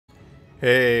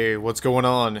Hey, what's going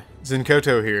on?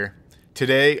 Zenkoto here.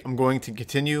 Today, I'm going to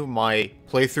continue my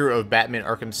playthrough of Batman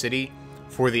Arkham City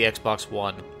for the Xbox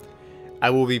One.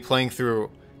 I will be playing through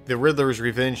the Riddler's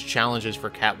Revenge challenges for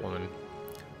Catwoman.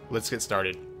 Let's get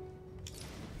started.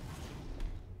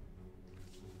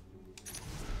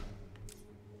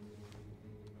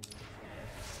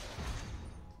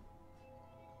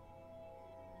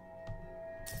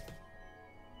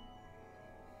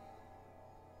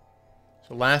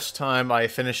 So last time I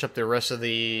finished up the rest of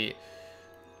the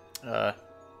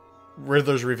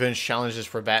Riddler's Revenge challenges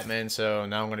for Batman, so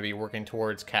now I'm going to be working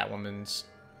towards Catwoman's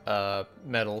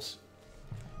medals.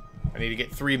 I need to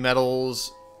get 3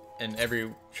 medals in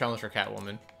every challenge for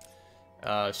Catwoman,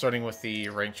 starting with the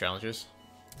rank challenges.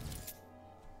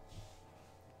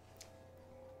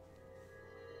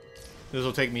 This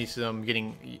will take me some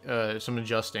some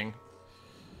adjusting.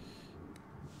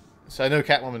 So I know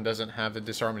Catwoman doesn't have the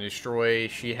Disarm and Destroy.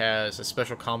 She has a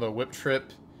special combo Whip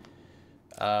Trip.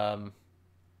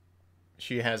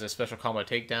 She has a special combo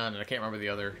Takedown, and I can't remember the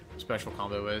other special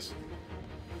combo is.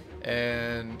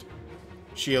 And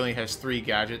she only has 3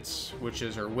 gadgets, which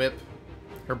is her Whip,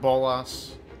 her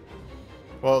Bolas.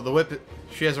 Well, the Whip,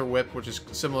 she has her Whip, which is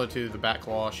similar to the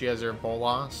Batclaw. She has her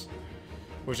Bolas,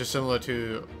 which is similar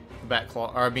to the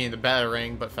Batclaw, or I mean the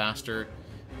Batarang, but faster.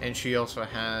 And she also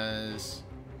has...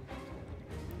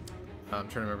 I'm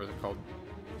trying to remember what they're called.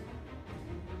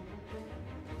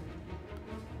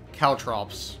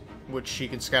 Caltrops, which she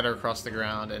can scatter across the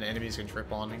ground and enemies can trip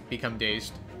on and become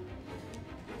dazed.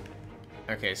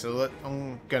 Okay, so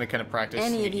I'm gonna kind of practice.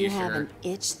 Any of you have an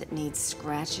itch that needs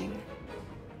scratching?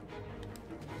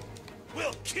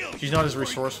 She's not as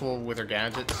resourceful with her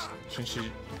gadgets, since she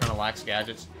kind of lacks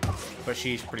gadgets, but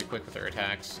she's pretty quick with her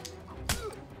attacks.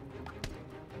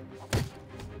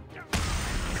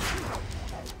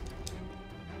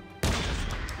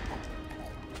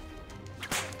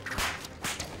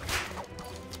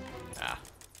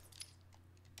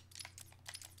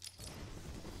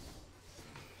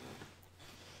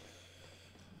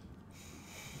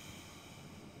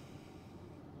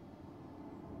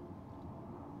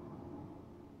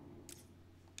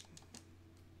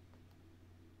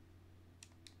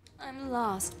 I'm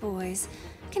lost, boys.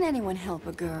 Can anyone help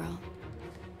a girl?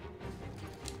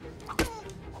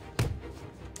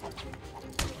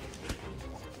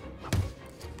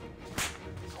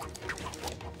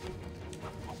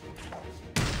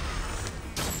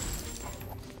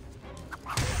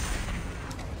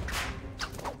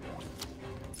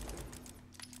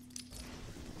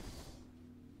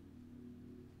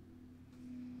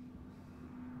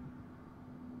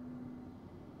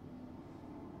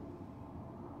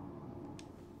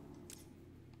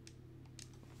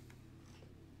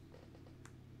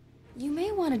 You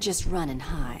may want to just run and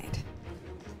hide.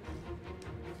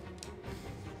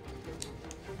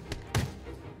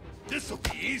 This'll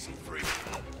be easy for you.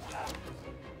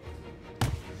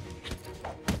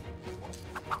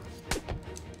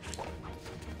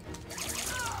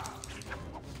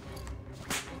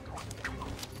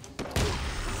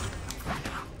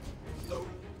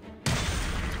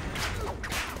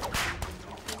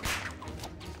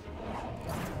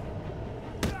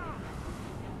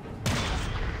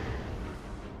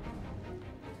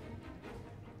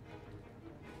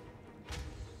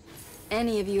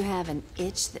 Any of you have an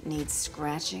itch that needs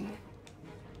scratching?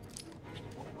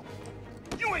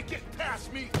 You ain't getting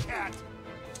past me, cat!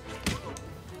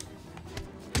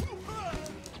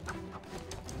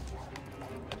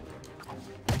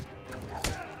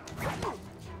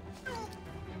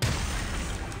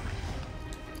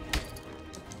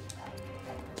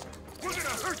 We're gonna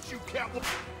hurt you, Catwoman!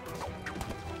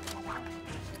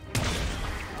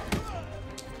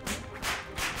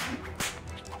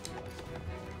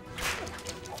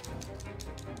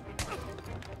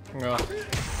 Oh,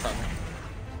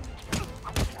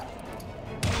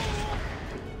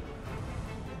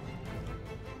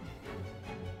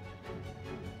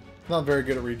 not very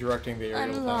good at redirecting the aerial I'm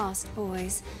attack. lost,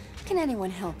 boys. Can anyone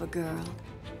help a girl?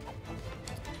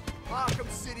 Arkham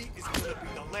City is gonna be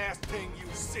the last thing you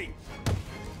see.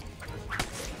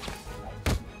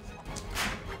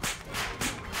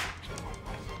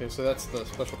 Okay, so that's the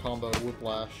special combo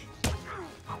Whiplash.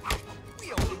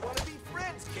 We only want to be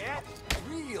friends, cat.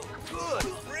 Real good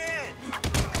friends.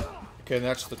 Okay, and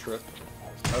that's the trip.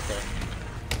 Okay.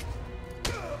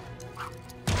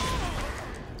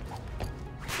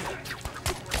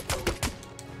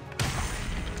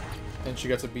 And she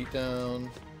gets a beat down.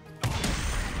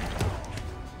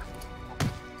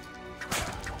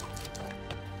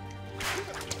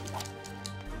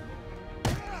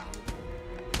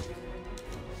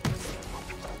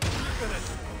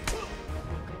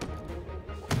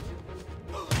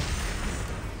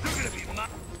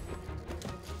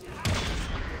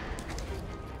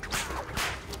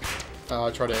 I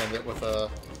try to end it with a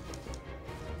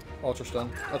Ultra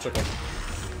Stun. That's okay.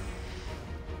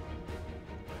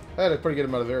 I had a pretty good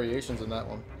amount of variations in that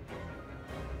one.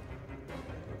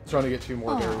 Trying to get 2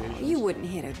 more variations. You wouldn't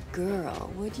hit a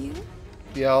girl, would you?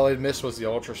 Yeah, all I missed was the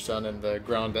Ultra Stun and the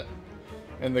ground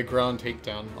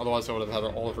takedown. Otherwise, I would have had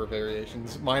all of her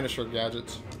variations, minus her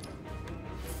gadgets.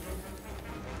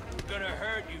 Gonna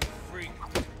hurt you, freak.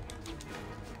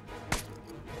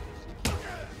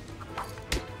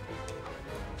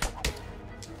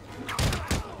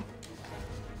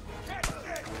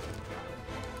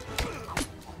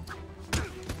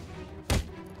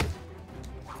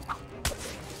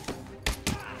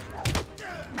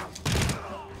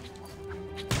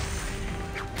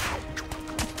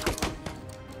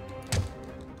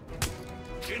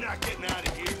 You're not getting out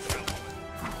of here, Catwoman.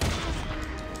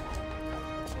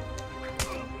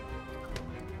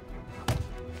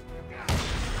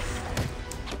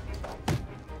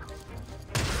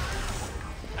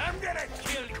 I'm gonna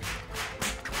kill you.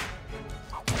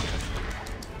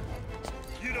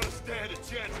 You don't stand a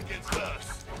chance against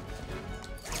us.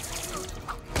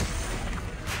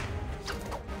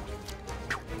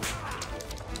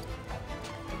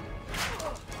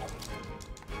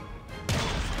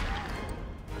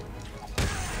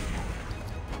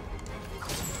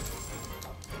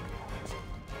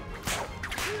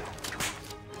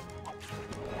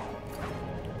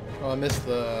 Oh, I missed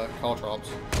the call drops.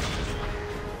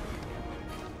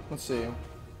 Let's see.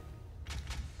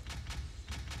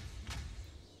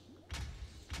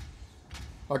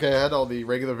 Okay, I had all the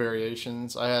regular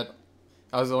variations. I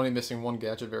was only missing 1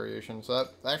 gadget variation, so that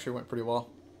actually went pretty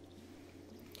well.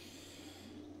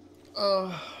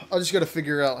 I just gotta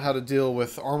figure out how to deal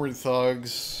with armored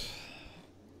thugs,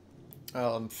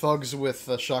 thugs with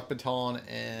a shock baton,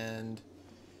 and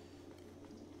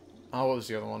what was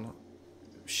the other one?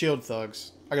 Shield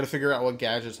thugs. I gotta figure out what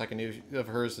gadgets I can use of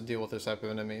hers to deal with this type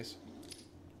of enemies.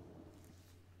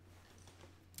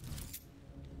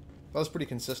 That was pretty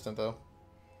consistent, though.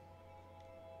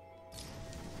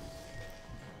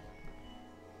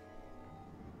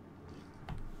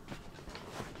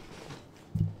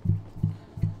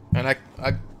 And I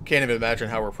can't even imagine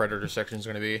how her Predator section is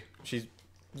going to be. She's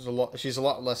a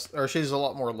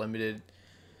lot more limited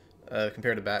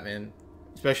compared to Batman,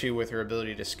 especially with her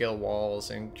ability to scale walls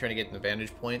and trying to get the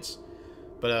vantage points.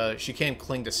 But she can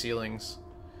cling to ceilings,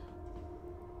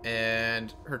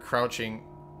 and her crouching,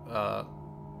 her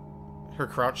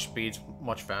crouch speed's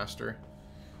much faster.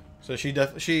 So she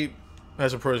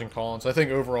has a pros and cons. I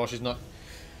think overall she's not.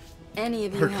 Any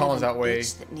of you Her cons outweigh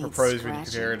that her needs pros when scratching?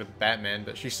 compared to Batman,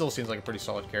 but she still seems like a pretty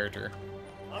solid character.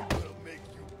 I'm gonna make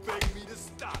you beg me to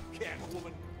stop,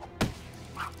 Catwoman.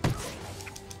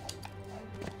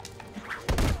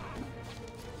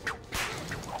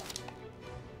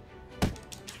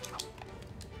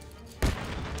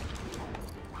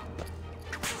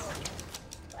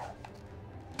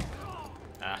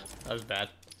 Ah, that was bad.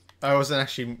 I was not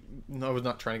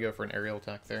trying to go for an aerial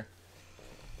attack there.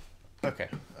 Okay.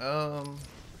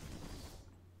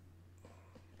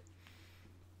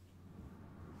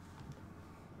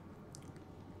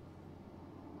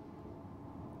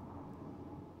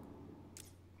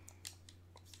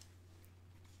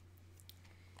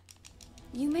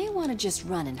 You may want to just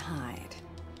run and hide.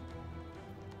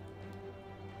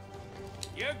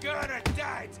 You're gonna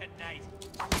die tonight.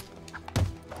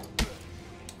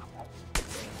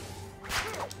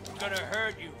 I'm gonna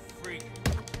hurt you, freak.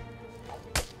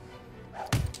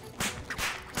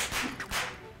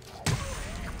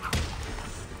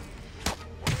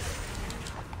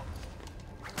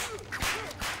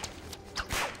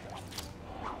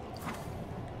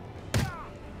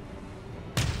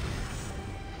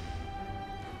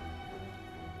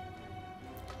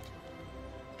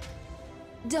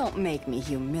 Don't make me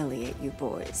humiliate you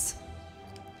boys.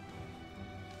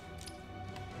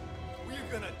 We're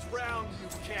gonna drown you,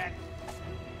 cat.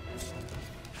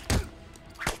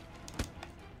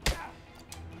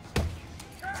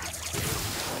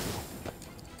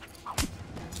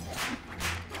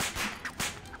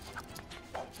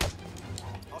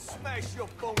 I'll smash your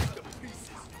bones to pieces.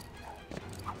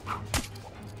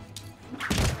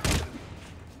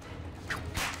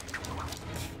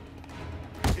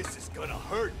 This is gonna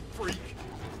hurt, freak.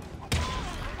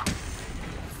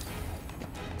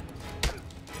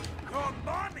 Your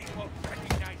mommy won't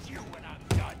recognize you when I'm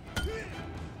done.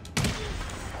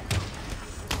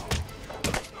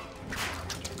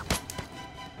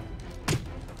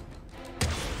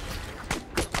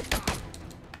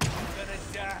 I'm gonna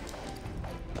die.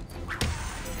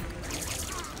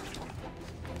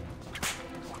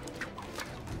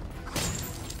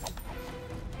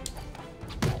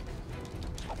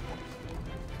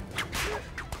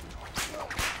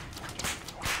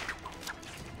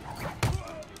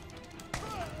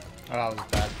 Oh, that was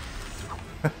bad.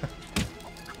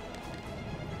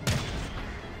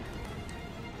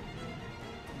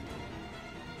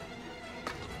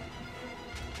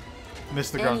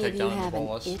 Missed the ground Any of you takedown have with the an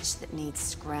bolus. itch that needs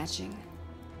scratching?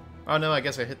 Oh no, I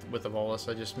guess I hit with the bolus.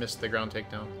 I just missed the ground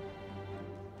takedown.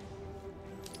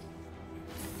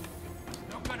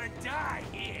 You're gonna die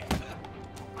here.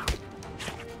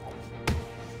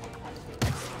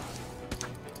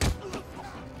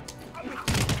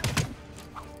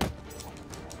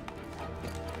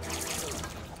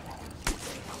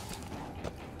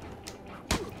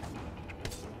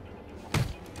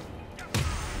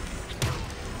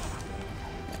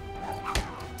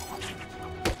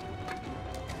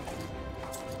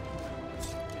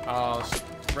 I was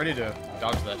ready to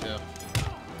dodge that too.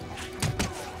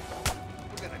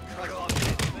 We're gonna cut off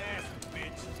this last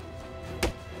bitch.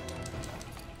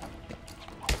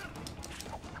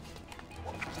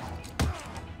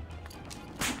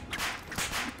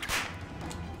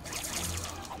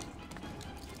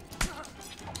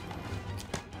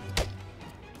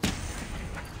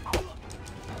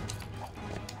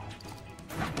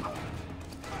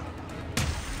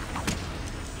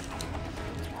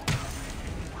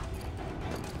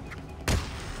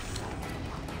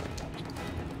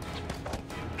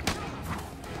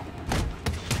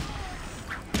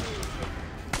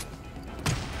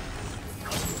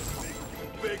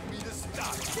 Beg me to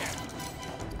stop, Cap.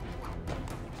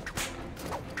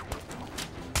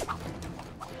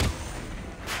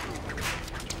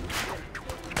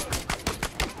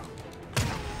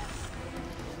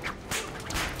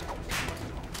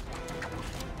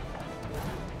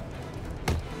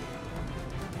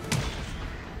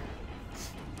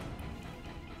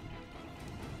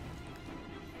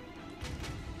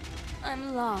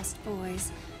 I'm lost,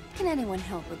 boys. Can anyone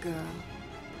help a girl?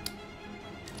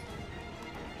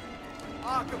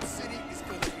 Arkham City is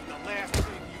gonna be the last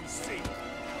thing you see.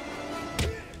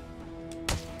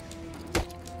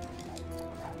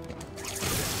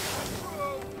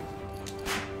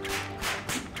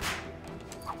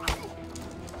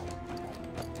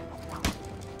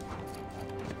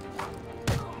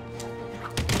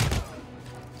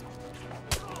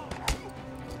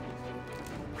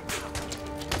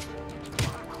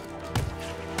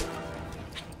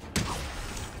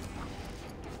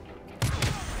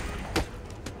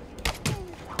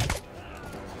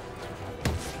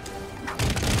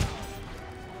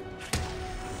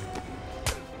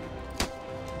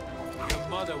 Your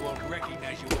mother won't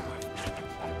recognize you over.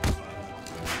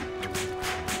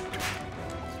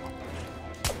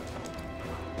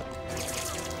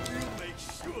 We'll make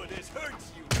sure this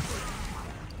hurts you.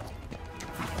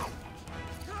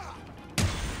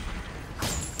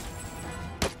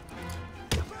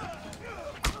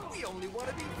 We only want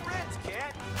to be friends,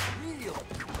 Cat. Real.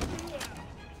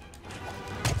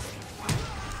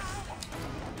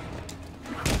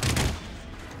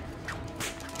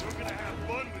 We're gonna have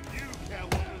fun with you,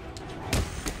 Catwoman.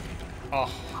 Oh.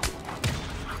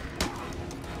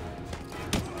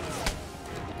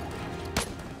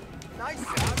 Nice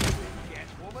job,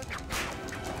 Catwoman.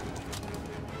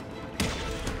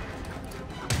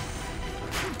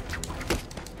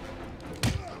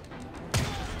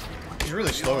 He's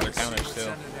really slow with the counters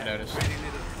too, I noticed.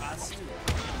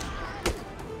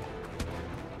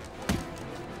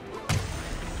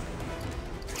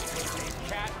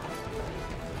 Cat.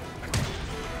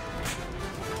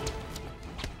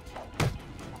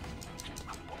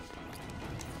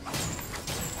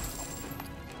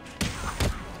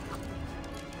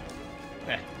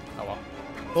 Oh well.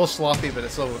 A little sloppy, but I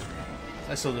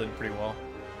still did pretty well.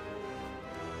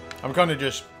 I'm kind of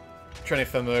just trying to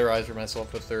familiarize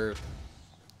myself with their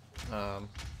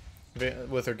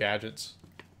gadgets.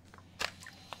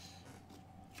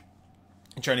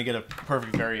 I'm trying to get a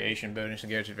perfect variation bonus and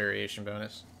gadget variation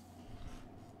bonus.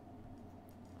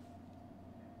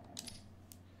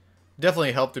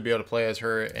 Definitely helped to be able to play as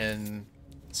her in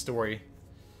story.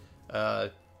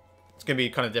 It's gonna be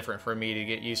kind of different for me to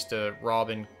get used to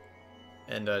Robin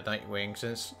and Nightwing,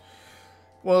 since,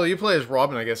 well, you play as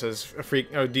Robin, I guess, as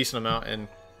a decent amount in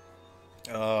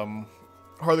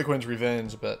Harley Quinn's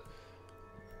Revenge, but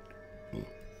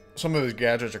some of his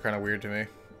gadgets are kind of weird to me.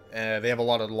 They have a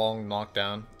lot of long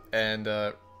knockdown, and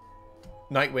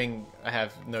Nightwing I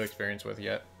have no experience with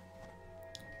yet.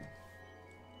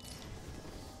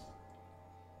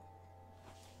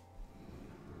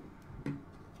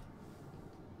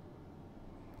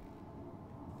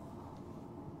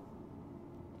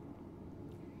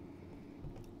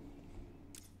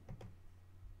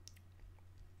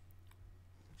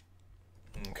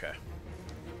 Okay.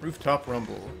 Rooftop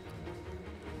Rumble.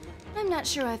 I'm not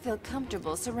sure I feel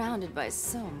comfortable surrounded by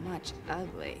so much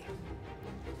ugly.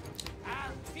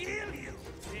 I'll kill you,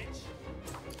 bitch!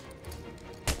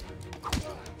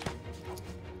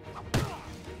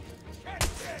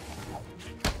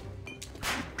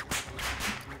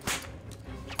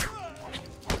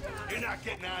 You're not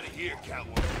getting out of here,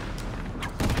 Catwoman.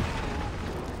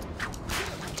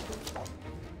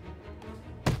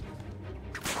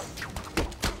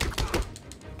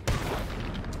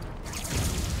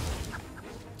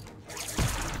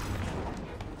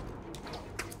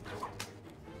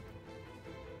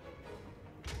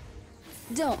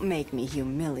 Don't make me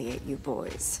humiliate you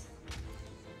boys.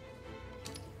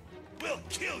 We'll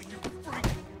kill you, freak!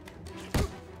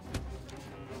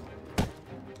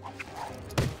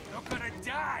 You're gonna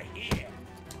die here!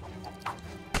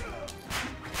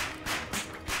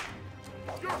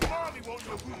 Your mommy won't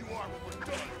know who you are when we're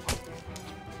done!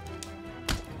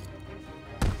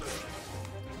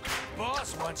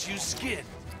 Boss wants you skinned.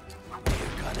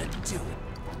 You're gonna do it.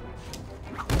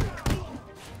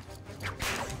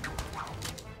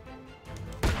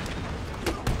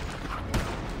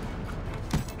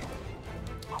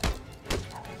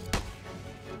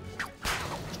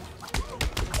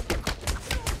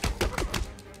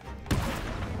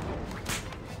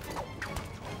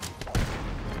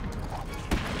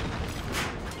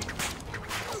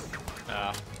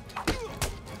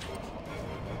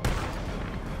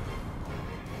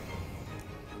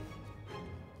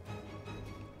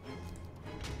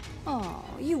 Oh,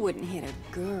 you wouldn't hit a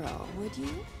girl, would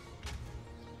you?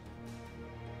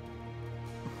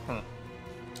 Huh.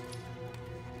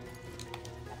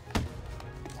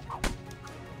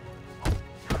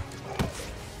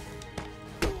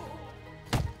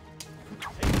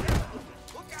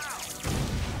 Look out!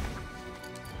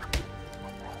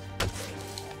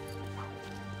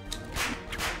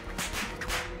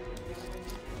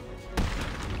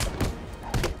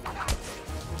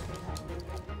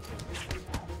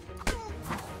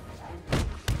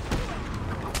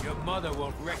 Your mother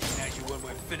won't recognize you when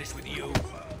we're finished with you.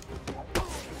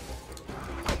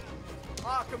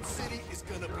 Arkham City is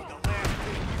gonna be the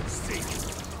last thing you see.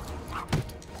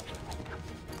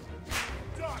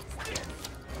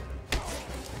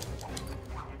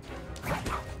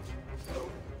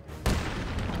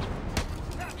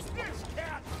 Catch this,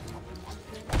 cat!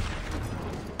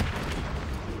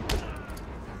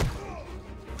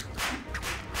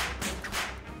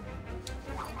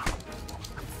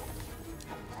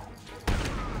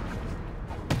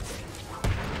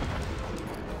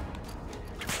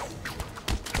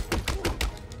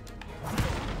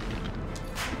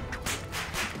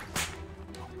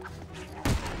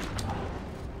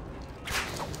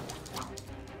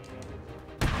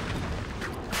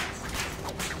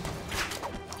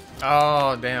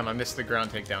 Oh, damn, I missed the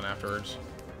ground takedown afterwards.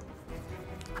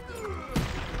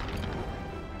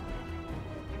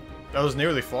 That was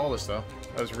nearly flawless, though.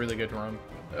 That was a really good run.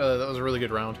 That was a really good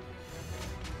round.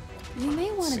 You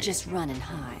may want to just run and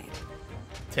hide.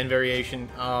 10 variation.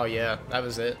 Oh, yeah, that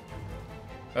was it.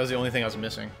 That was the only thing I was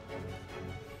missing.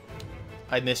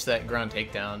 I missed that ground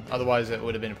takedown. Otherwise, it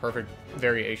would have been a perfect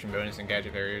variation bonus and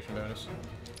gadget variation bonus.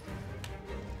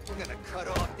 We're gonna cut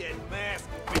off that mask.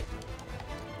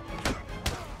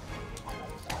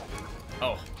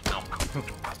 Oh, ow.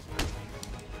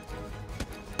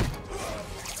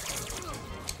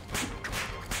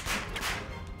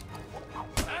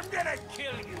 I'm gonna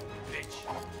kill you, bitch.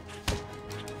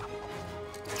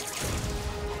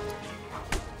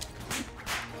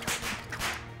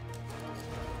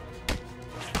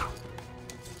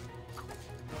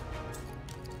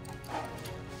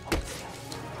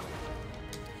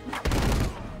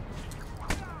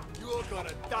 You're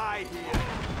gonna die here.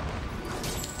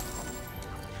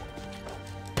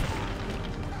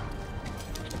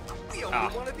 We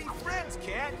only want to be friends,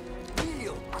 Cat.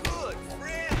 Real good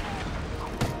friends.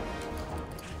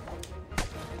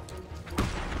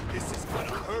 This is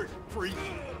gonna hurt, freak.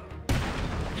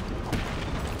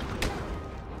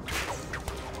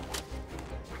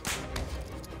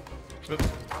 Oops.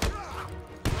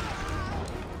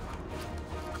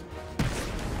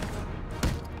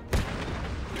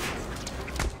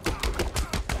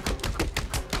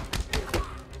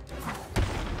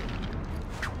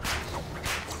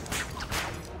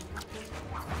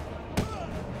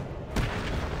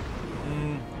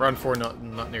 Run 4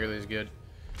 not nearly as good.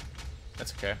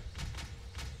 That's okay.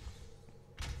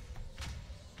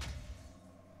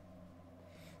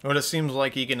 But it seems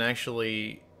like he can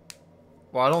actually...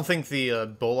 Well, I don't think the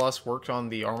Bolas worked on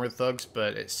the armored thugs,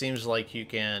 but it seems like you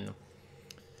can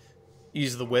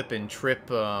use the whip and trip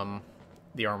the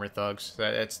armored thugs.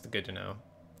 That's good to know.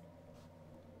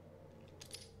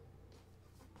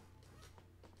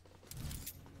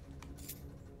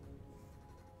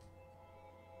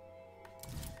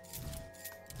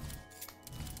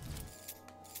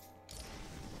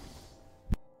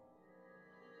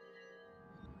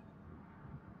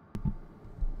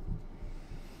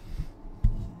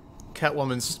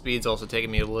 Catwoman's speed's also taking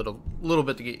me a little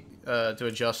bit to get to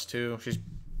adjust to. She's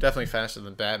definitely faster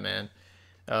than Batman.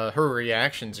 Her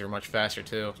reactions are much faster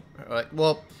too.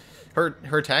 Well, her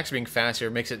attacks being faster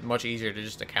makes it much easier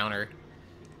to counter.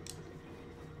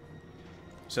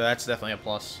 So that's definitely a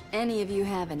plus. Any of you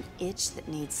have an itch that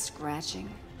needs scratching?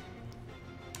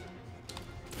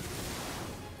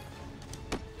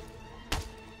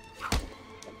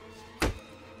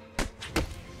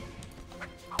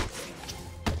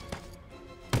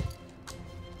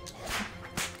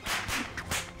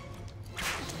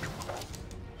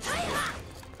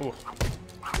 Ooh.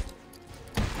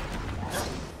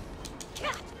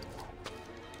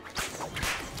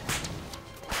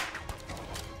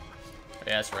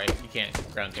 Yeah, that's right. You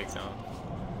can't ground takedown.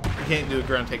 You can't do a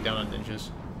ground takedown on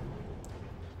ninjas.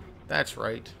 That's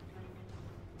right.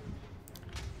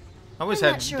 I always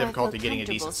had difficulty getting a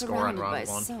decent score on round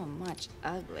 1. So much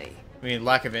ugly. I mean,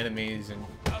 lack of enemies and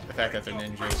the fact that they're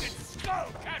ninjas.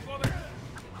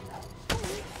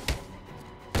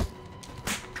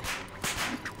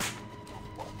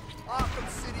 Arkham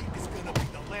City is gonna be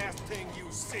the last thing you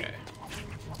see. Okay.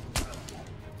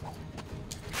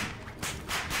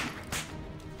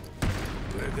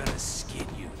 We're gonna skin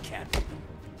you, Catwoman.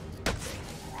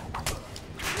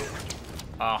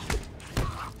 Ah,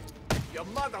 Your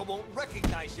mother won't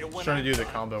recognize you when trying to do the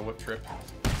combo whip trip.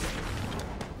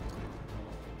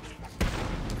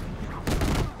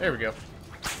 There we go.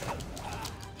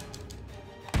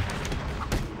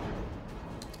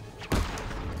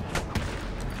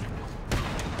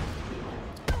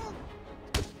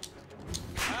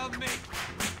 Help me.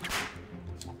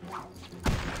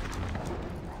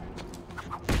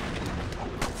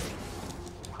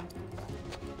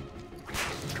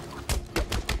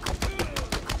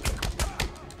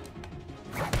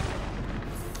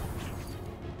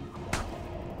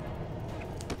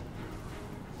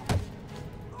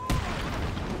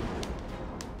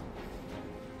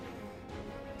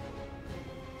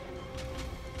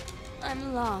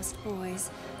 I'm lost, boys.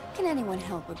 Can anyone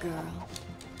help a girl?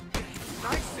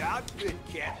 Nice outfit,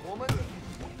 Catwoman.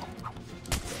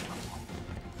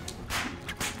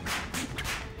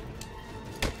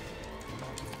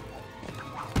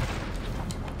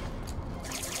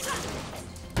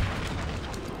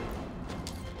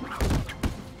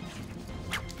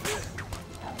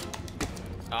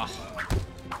 Ah.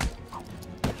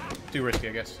 Too risky,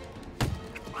 I guess.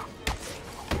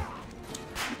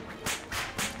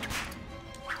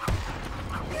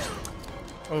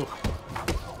 Oh.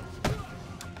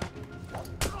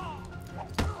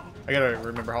 I gotta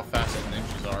remember how fast those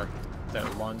ninjas are.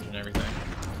 That lunge and everything.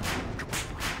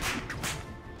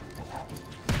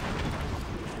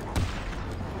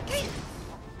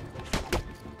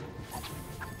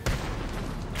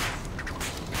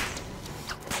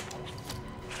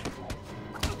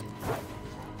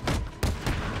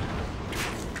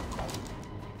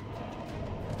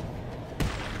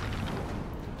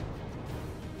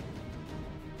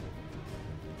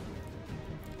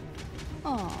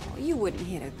 Oh, you wouldn't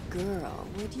hit a girl,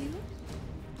 would you?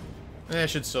 I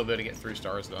should still be able to get 3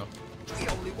 stars though. We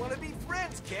only want to be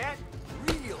friends, Cat.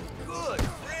 Real good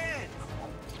friends.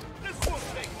 This won't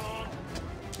take long.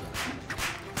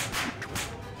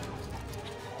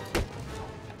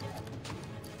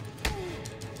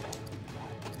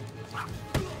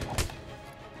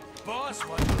 Boss,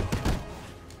 what?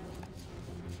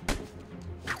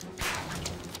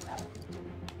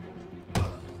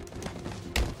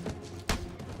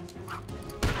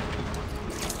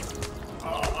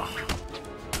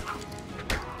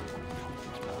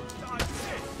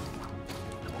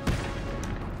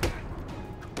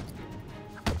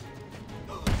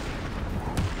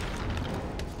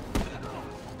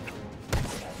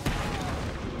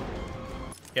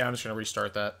 Yeah, I'm just gonna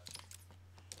restart that.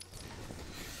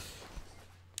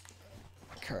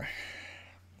 Okay.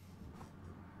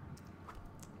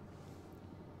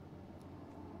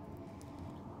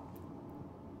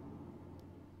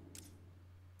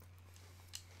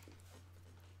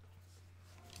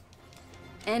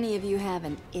 Any of you have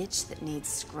an itch that needs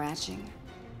scratching?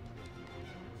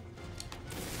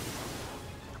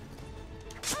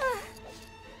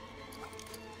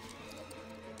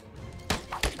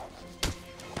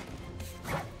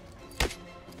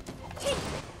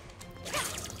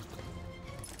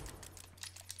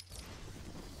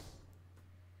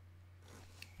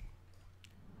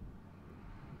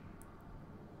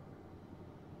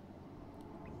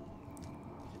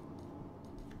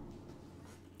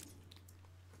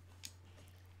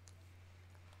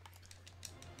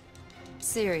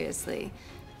 Seriously,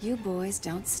 you boys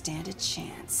don't stand a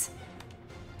chance.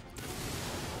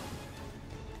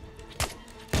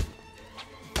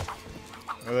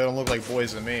 Well, they don't look like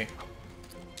boys to me.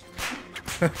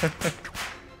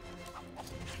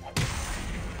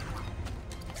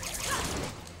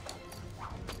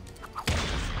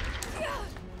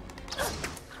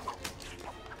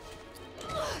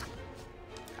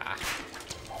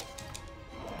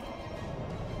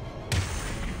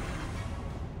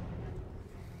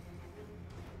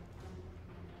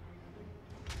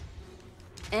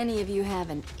 Any of you have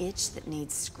an itch that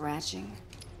needs scratching?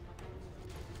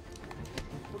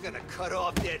 We're gonna cut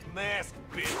off that mask,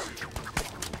 bitch.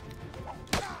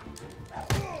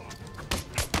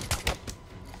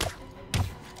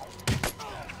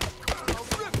 I'll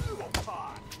rip you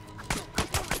apart.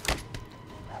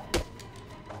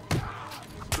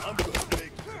 I'm gonna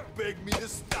make you beg me to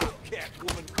stop,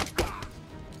 Catwoman.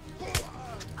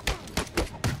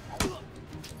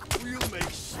 We'll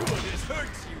make sure this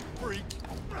hurts you, freak.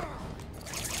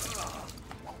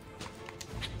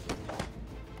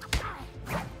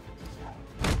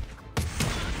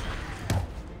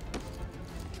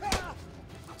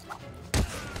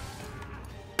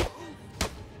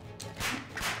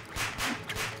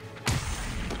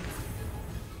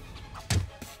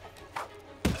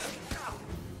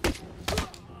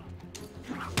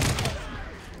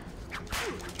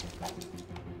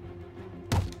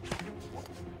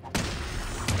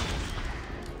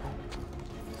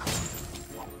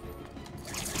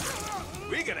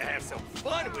 We're gonna have some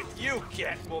fun with you,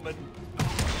 Catwoman.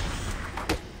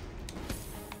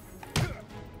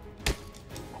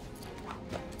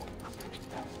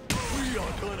 We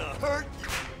are gonna hurt you.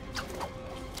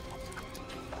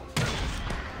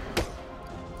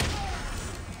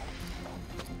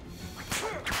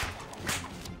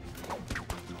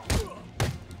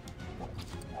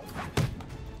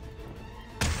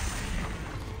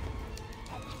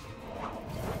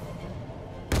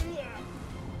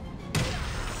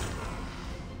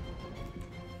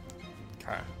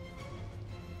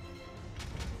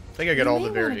 I think I got all the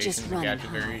may wanna variations, just the run gadget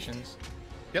high. variations.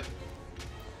 Yep.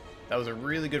 That was a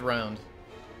really good round.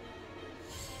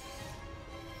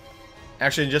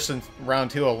 Actually, just in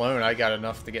round 2 alone, I got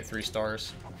enough to get 3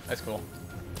 stars. That's cool.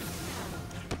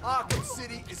 Arkham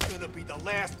City is gonna be the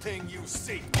last thing you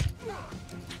see.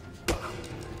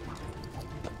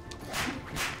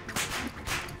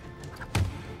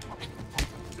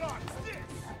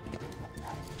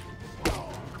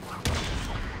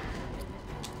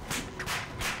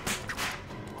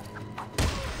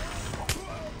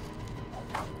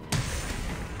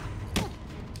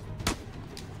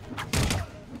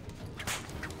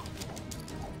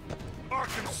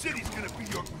 Arkham City's gonna be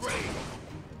your grave.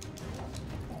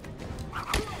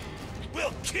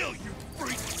 We'll kill you,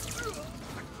 freak!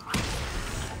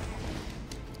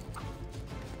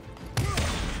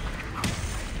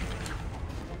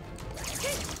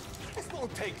 This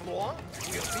won't take long.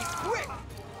 We'll be quick.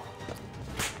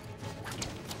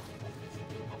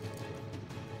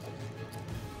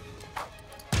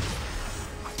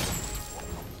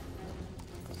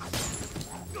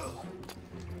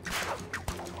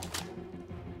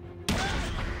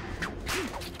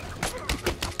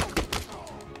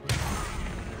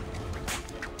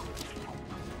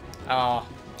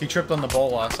 He tripped on the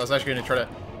bolas. I was actually going to try to...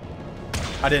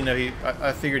 I didn't know he...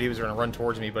 I figured he was going to run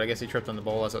towards me, but I guess he tripped on the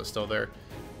bolas that was still there.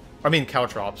 I mean,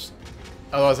 caltrops.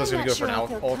 Otherwise, I was going to go for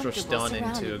an ultra stun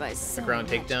into the ground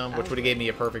takedown, which would have gave me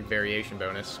a perfect variation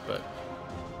bonus, but...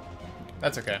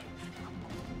 That's okay.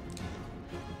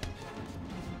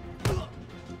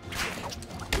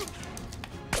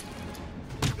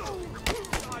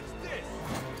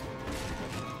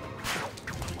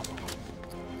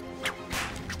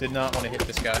 Did not want to hit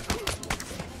this guy.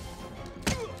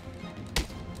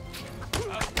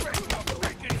 I'll break your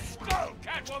freaking skull,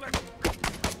 Catwoman!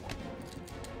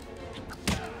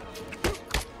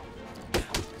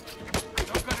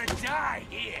 You're gonna die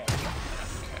here!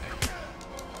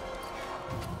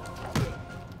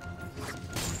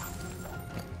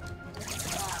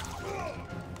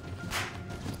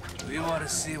 We want to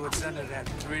see what's under that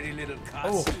pretty little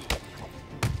costume.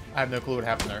 I have no clue what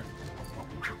happened there.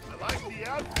 I like the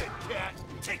outfit, Cat.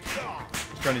 Take it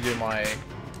off. Trying to do my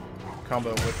combo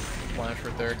with Flash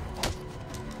right there.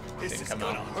 This Didn't is come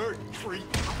gonna out. hurt,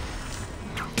 freak.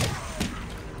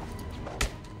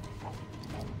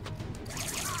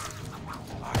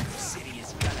 Arkham City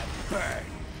is gonna burn.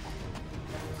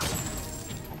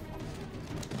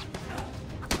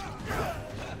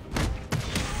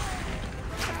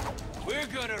 We're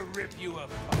gonna rip you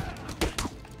apart.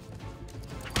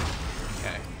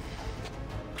 Okay.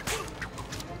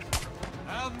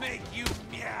 I'll make you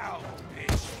meow,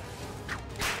 bitch.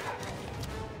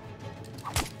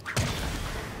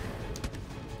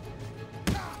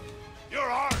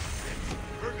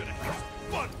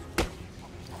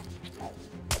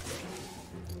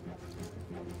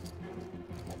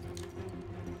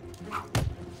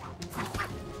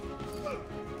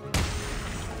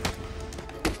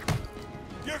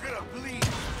 You're gonna bleed.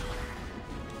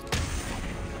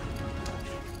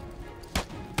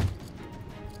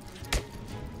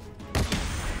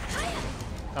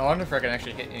 I wonder if I can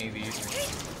actually hit any of these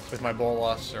with my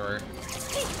bolas or...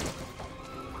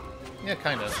 Yeah,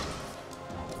 kind of.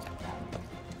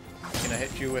 Can I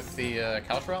hit you with the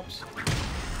caltrops?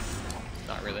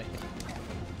 Not really.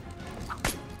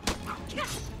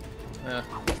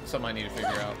 Something I need to figure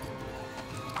out.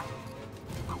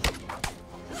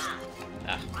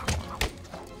 Ah.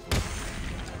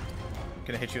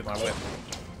 Gonna hit you with my whip.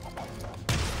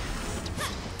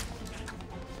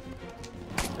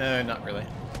 Not really.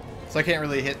 So I can't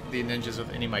really hit the ninjas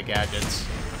with any of my gadgets.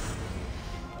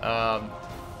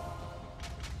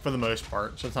 For the most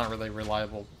part, so it's not really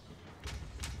reliable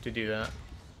to do that.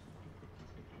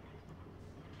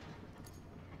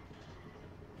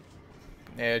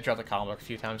 Yeah, I dropped the comic book a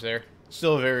few times there.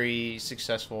 Still a very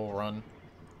successful run.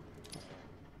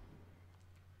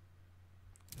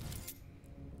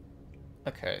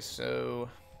 Okay, so...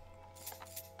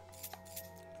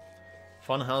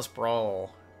 Funhouse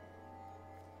Brawl.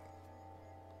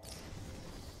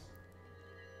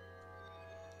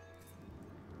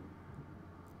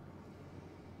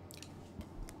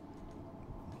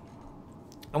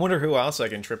 I wonder who else I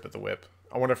can trip with the whip.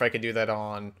 I wonder if I could do that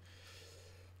on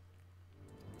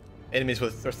enemies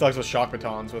with, or thugs with shock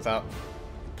batons without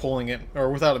pulling it,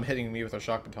 or without them hitting me with a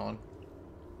shock baton.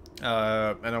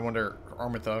 And I wonder,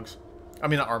 armored thugs. I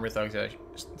mean, not armored thugs,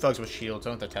 thugs with shields.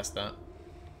 I don't have to test that.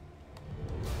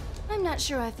 I'm not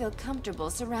sure I feel comfortable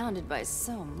surrounded by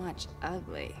so much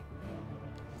ugly.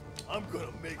 I'm gonna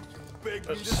make you beg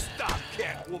me to stop,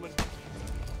 Catwoman.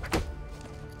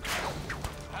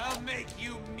 I'll make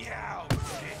you meow,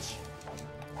 bitch.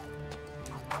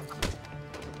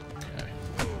 Okay.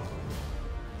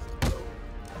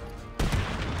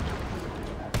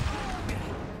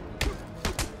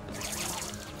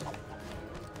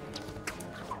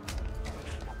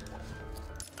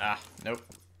 Ah, nope.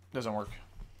 Doesn't work.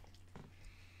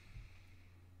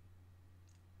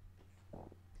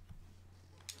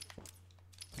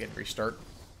 Get restart.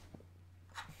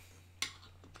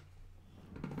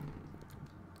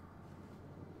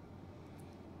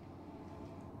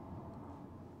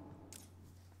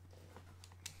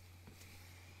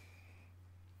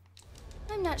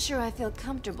 I'm not sure I feel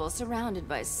comfortable surrounded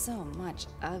by so much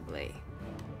ugly.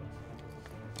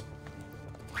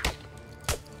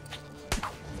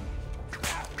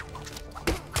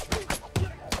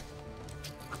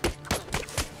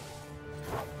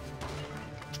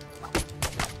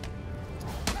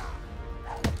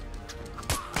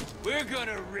 We're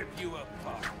gonna rip you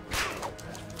apart.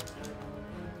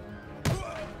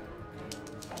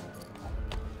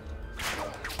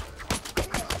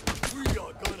 We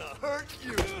are gonna hurt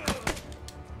you.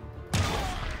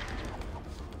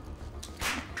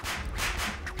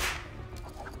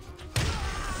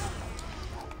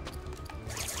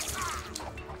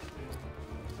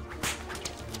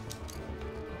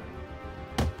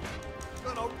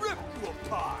 Gonna rip you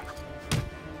apart.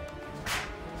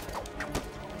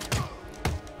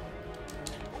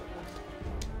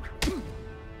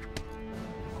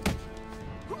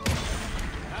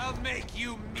 I'll make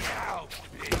you meow,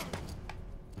 bitch.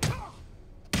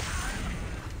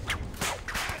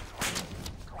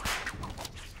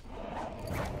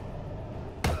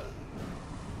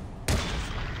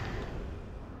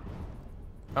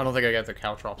 I don't think I got the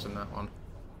caltrops in that one.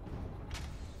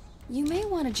 You may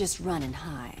want to just run and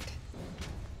hide.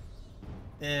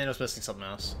 And I was missing something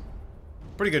else.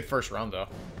 Pretty good first round, though.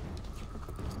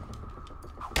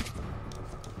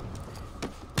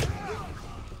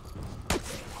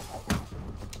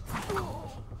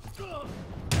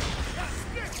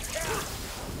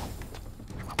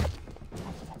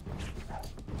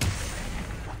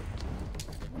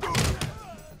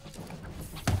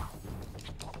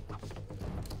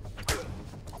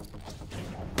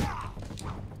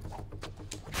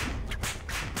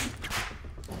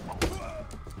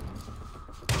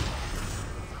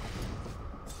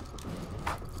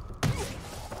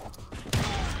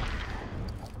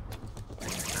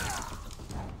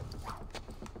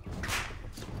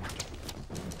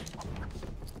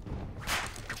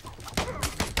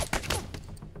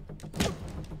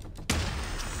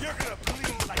 You're gonna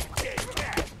bleed like a dead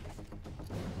cat.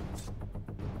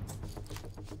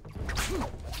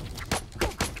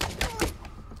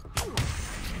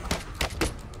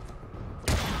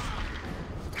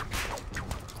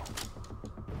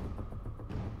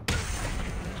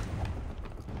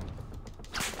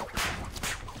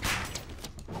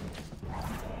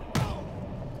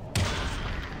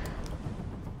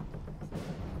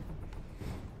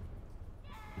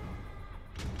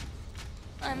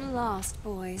 I'm lost,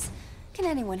 boys. Can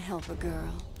anyone help a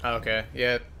girl? Oh, okay,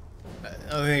 yeah.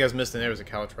 The only thing I was missing there was the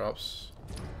caltrops.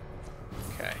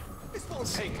 Okay. This won't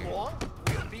take long.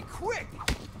 We'll be quick.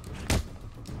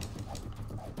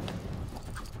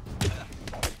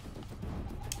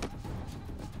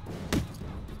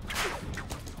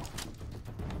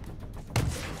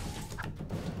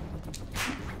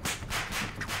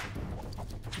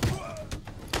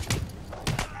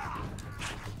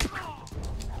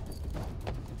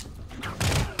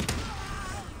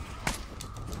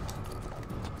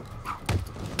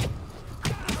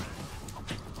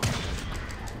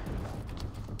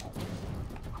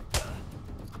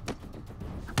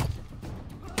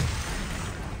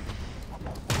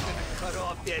 Cut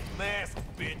off that mask,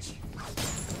 bitch.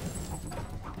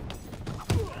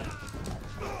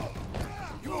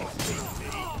 You're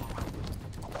filthy.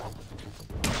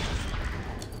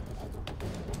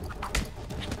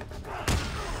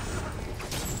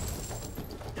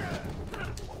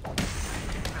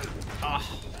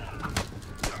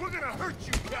 We're gonna hurt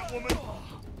you, Catwoman.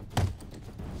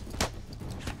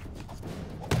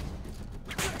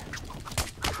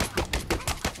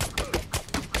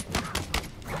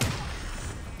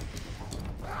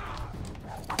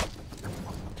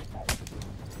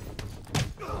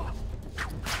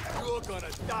 You're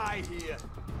gonna die here.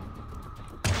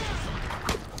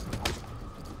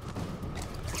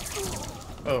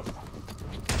 Oh.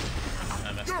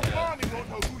 I messed Your that up. mommy won't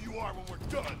know who you are when we're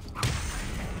done.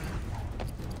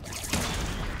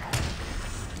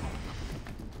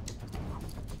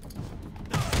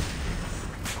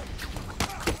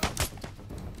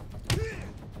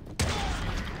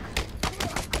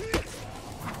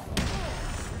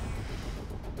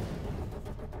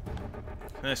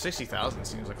 And 60,000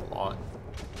 seems like a lot.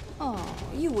 Oh,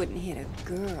 you wouldn't hit a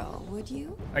girl, would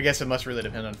you? I guess it must really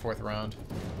depend on fourth round.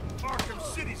 Arkham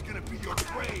City's gonna be your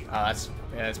grave. That's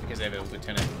because they have a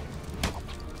lieutenant.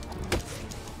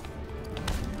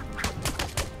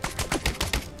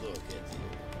 Look at you.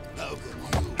 How can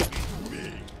you beat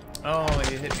me? Oh, it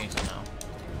hit me somehow.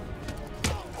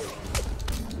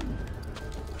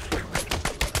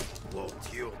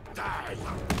 Won't you die?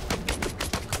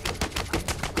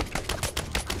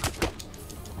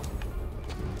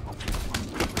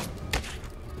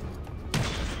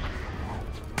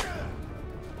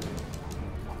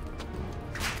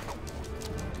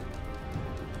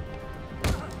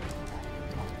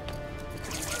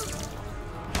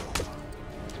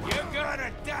 You're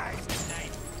gonna die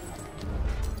tonight.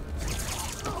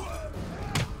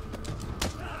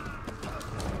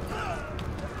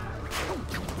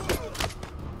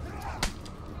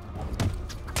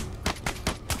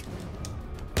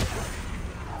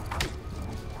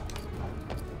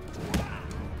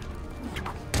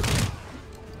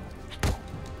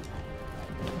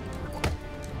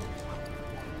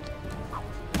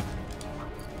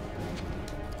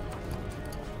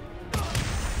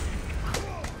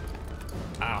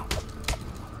 Ow.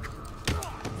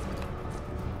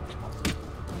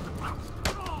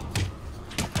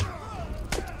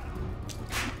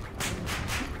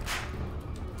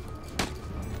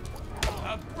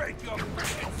 I'll break your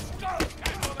freaking skull,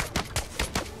 Catwoman!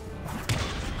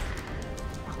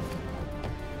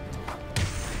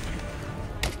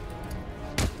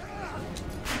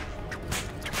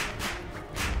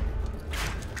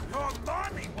 Your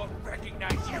mommy won't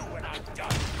recognize you when I'm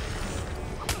done.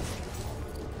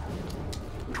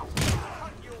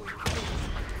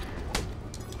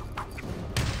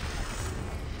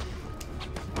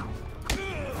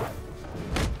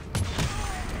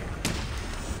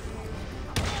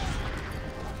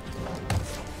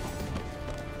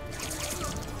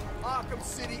 Arkham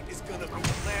City is gonna be the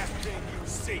last thing you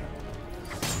see.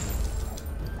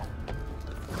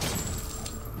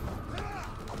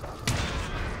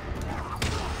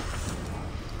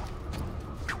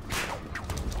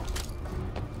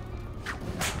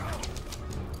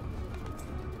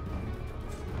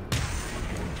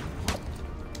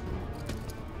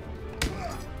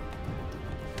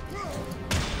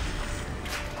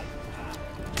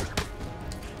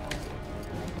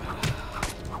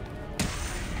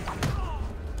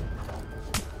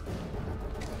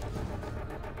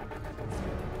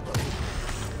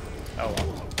 Oh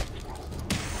well.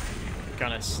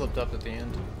 Kinda slipped up at the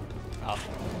end. Oh,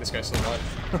 this guy's still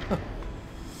alive.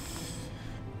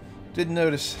 Didn't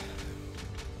notice.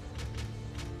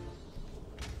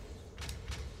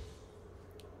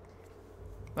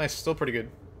 Nice, still pretty good.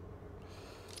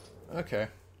 Okay.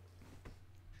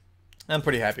 I'm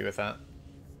pretty happy with that.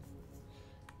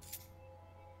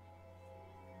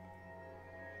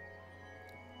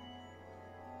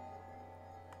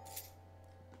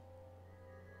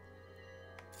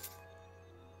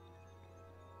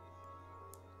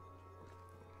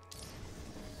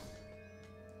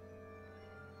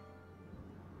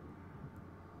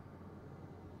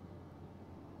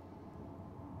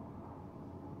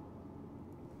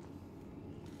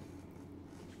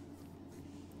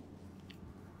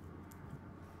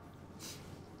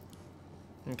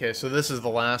 Okay, so this is the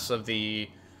last of the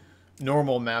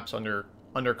normal maps under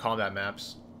combat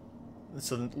maps.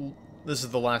 So this is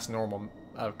the last normal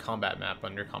combat map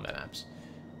under combat maps.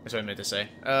 That's what I meant to say.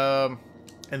 And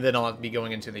then I'll be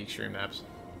going into the extreme maps.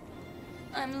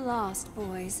 I'm lost,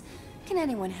 boys. Can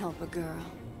anyone help a girl?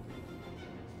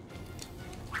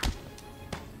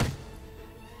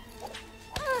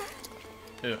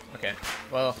 Ooh, okay.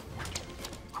 Well.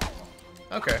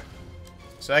 Okay.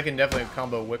 So I can definitely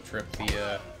combo whip trip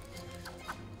the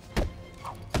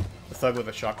thug with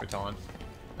a shock baton.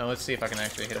 Now let's see if I can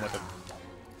actually hit him with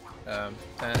a...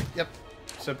 yep.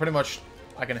 So pretty much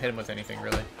I can hit him with anything,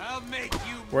 really. I'll make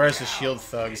you Whereas the shield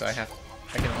thugs, I can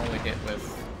only hit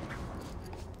with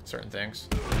certain things.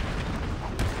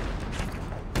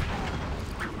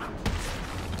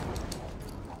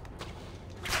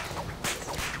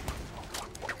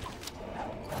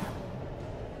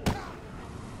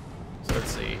 So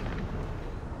let's see.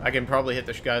 I can probably hit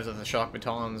the guys with the shock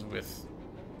batons with...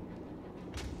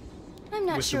 I'm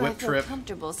not with sure the I whip feel trip.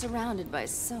 comfortable surrounded by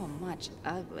so much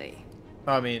ugly.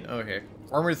 I mean, okay.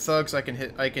 Armored thugs, I can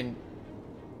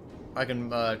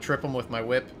trip them with my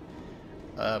whip.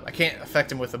 I can't affect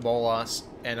them with the bolas,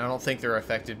 and I don't think they're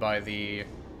affected by the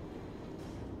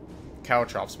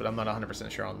caltrops, but I'm not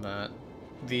 100% sure on that.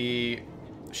 The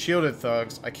shielded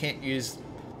thugs, I can't use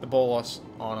the bolas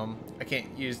on them. I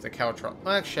can't use the caltrop.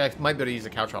 Well, actually, I might be able to use the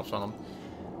caltrops on them,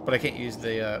 but I can't use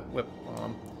the whip on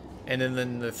them. And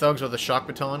then the thugs with the shock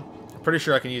baton, I'm pretty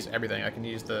sure I can use everything. I can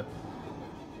use the...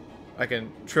 I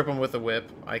can trip them with the whip.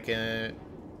 I can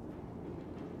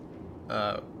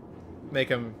make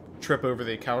them trip over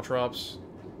the caltrops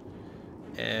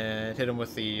and hit them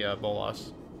with the bolas.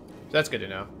 So that's good to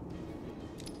know.